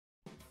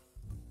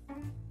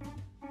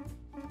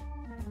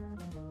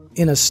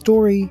In a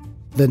story,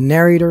 the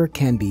narrator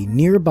can be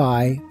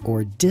nearby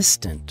or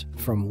distant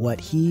from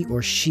what he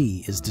or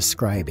she is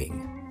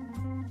describing.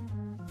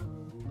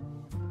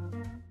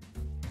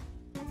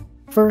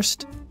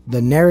 First,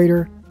 the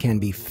narrator can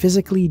be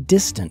physically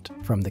distant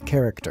from the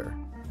character.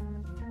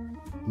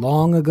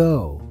 Long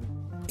ago,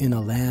 in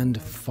a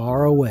land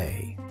far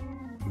away,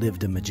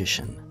 lived a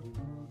magician.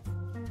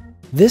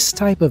 This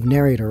type of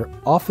narrator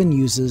often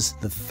uses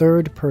the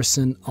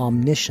third-person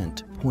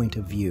omniscient point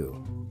of view.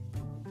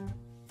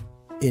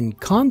 In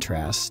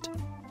contrast,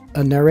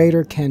 a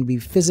narrator can be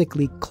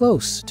physically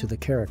close to the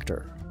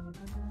character.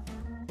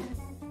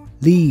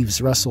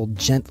 Leaves rustled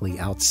gently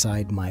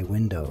outside my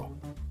window.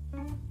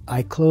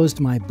 I closed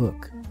my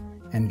book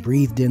and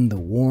breathed in the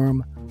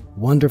warm,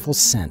 wonderful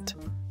scent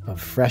of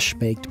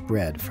fresh-baked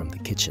bread from the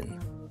kitchen.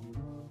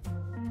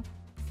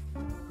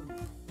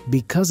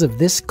 Because of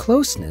this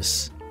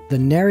closeness, the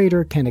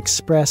narrator can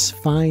express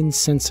fine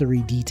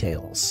sensory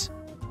details,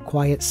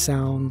 quiet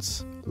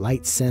sounds,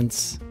 light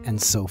scents,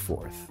 and so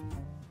forth.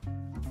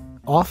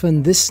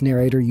 Often this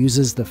narrator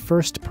uses the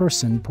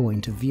first-person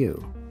point of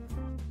view.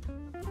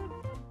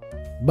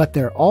 But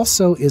there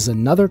also is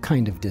another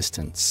kind of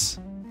distance,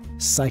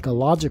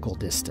 psychological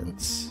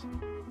distance.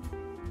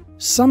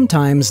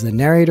 Sometimes the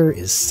narrator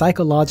is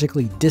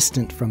psychologically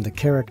distant from the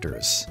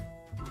characters,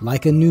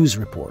 like a news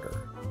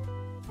reporter.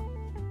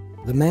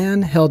 The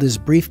man held his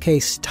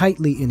briefcase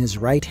tightly in his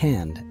right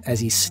hand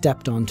as he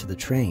stepped onto the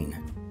train.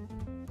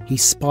 He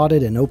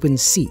spotted an open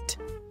seat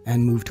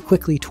and moved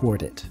quickly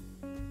toward it.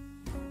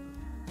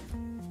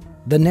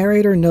 The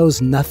narrator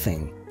knows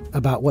nothing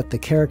about what the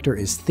character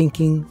is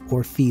thinking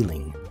or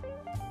feeling.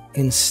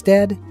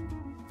 Instead,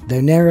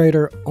 the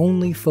narrator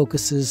only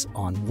focuses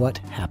on what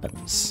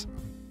happens.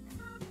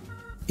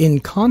 In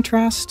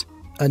contrast,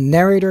 a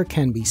narrator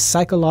can be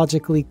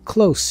psychologically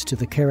close to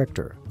the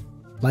character,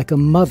 like a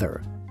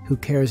mother who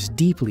cares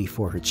deeply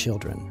for her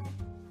children.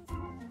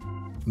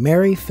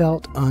 Mary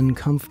felt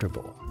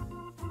uncomfortable.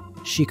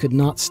 She could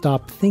not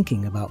stop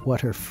thinking about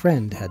what her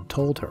friend had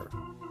told her.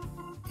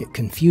 It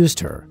confused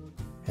her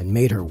and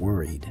made her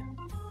worried.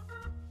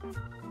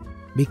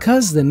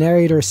 Because the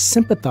narrator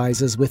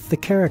sympathizes with the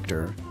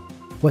character,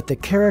 what the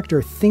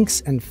character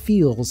thinks and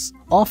feels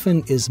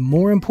often is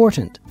more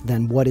important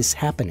than what is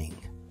happening.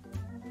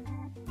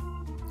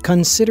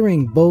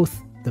 Considering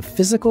both the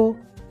physical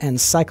and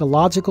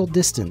psychological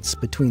distance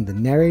between the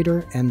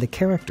narrator and the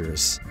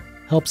characters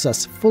helps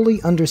us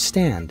fully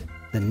understand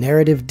the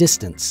narrative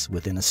distance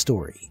within a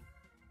story.